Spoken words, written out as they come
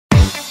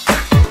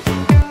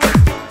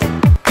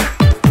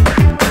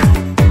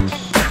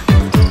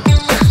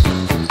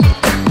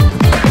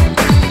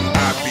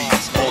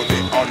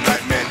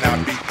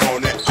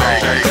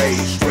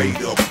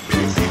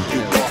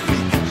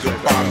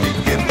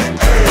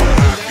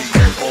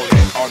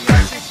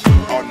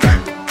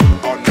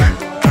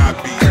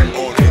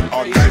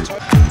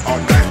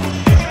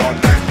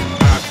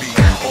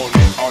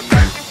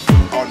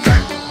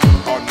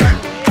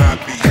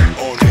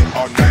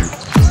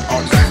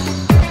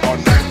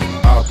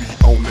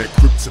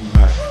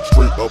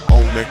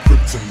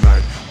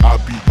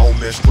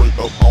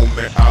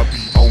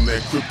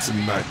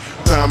kryptonite.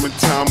 Time and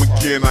time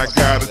again, I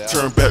gotta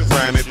turn back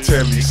round and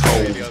tell these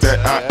hoes that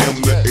I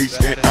am the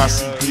HNIC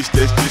bitch,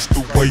 that's just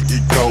the way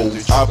it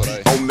goes. I be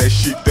on that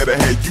shit that I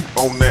had you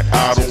on that,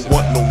 I don't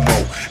want no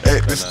more.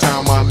 At this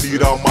time, I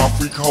need all my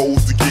freak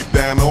hoes to get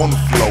down on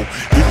the floor.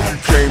 If you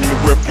came to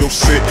rep your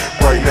set,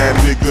 right now,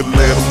 nigga,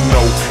 let them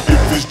know.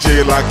 If it's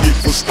jail, I get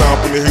for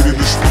stomping the hit of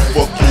the street,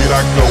 fuck it,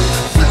 I go.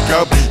 Freak,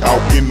 I be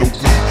out in the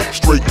week,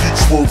 straight geek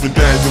swerving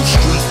down your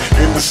street,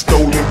 in the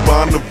stolen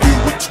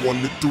Bonneville with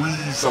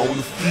 23s on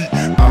the feet.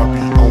 I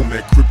be on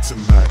that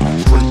kryptonite,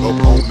 straight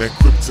up on that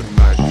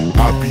kryptonite.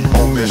 I be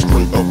on that,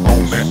 straight up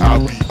on that, I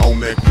be on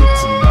that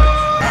kryptonite.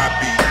 I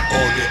be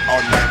on it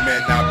all night,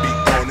 man, I be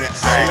on it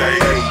all day,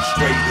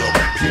 straight up.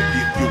 If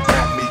you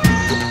want me, you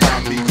can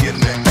find me in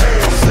the air.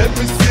 Let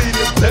me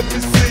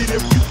see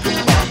them, you can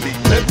find me.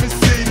 Let me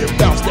see them,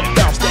 bounce that,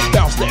 bounce that,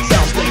 bounce that,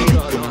 bounce that. You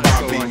can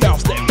find me,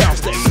 bounce that,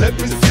 bounce that. Let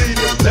me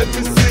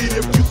see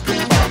them, you can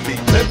find me.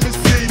 Let me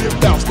see them,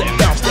 bounce that,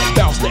 bounce that,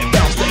 bounce that,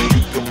 bounce that.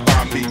 You can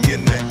find me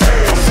in the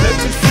air. Let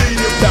me see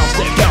them, bounce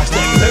that, bounce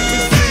that. Let me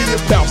see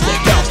them, bounce that,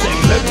 bounce that.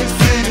 Let me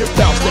see them,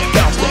 bounce that,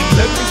 bounce that.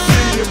 Let me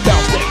see them,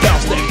 bounce that,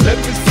 bounce that. Let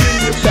me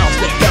see them, bounce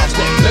that, bounce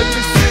that. Let me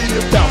see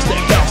them, bounce that,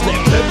 bounce that.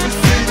 Let me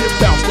see them,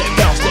 bounce that,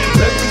 bounce that.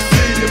 Let me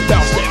see them,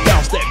 bounce that,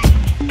 bounce that.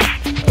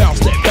 Bounce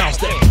that, bounce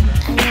that.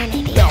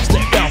 Bounce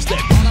that, bounce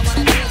that.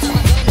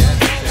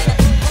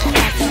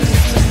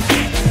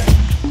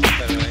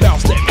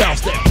 Bounce that,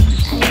 bounce that.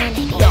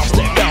 Bounce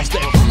that, bounce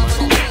that.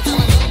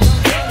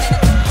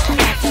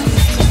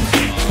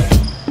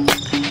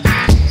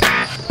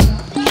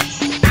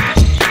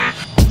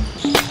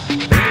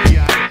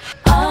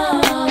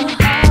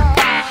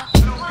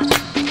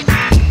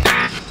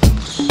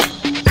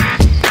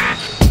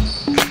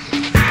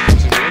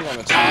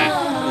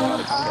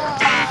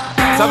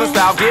 Southern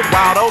style, get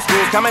wild, old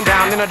school's coming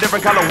down in a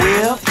different color.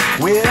 Will,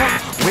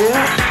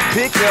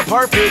 picture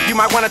perfect. You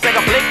might wanna take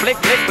a flick.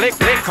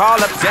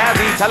 Call up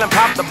Jazzy, tell him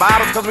pop the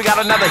bottles, cause we got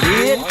another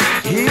hit.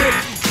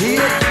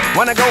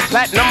 Wanna go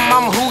platinum,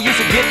 I'm who you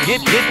should get.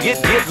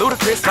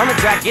 Ludicrous on the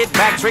track, get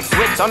back, trick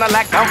switch on the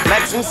lack, I'm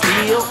flexing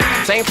steel.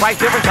 Same price,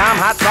 different time,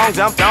 hot song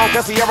jumped on,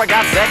 cause Sierra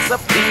got sex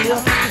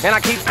appeal. And I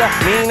keep the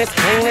meanest,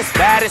 cleanest,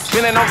 baddest,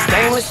 spinning on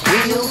stainless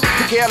wheels.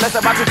 You care less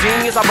about your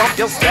genius, I bump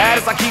your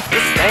status, I keep the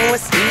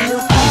stainless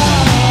steel.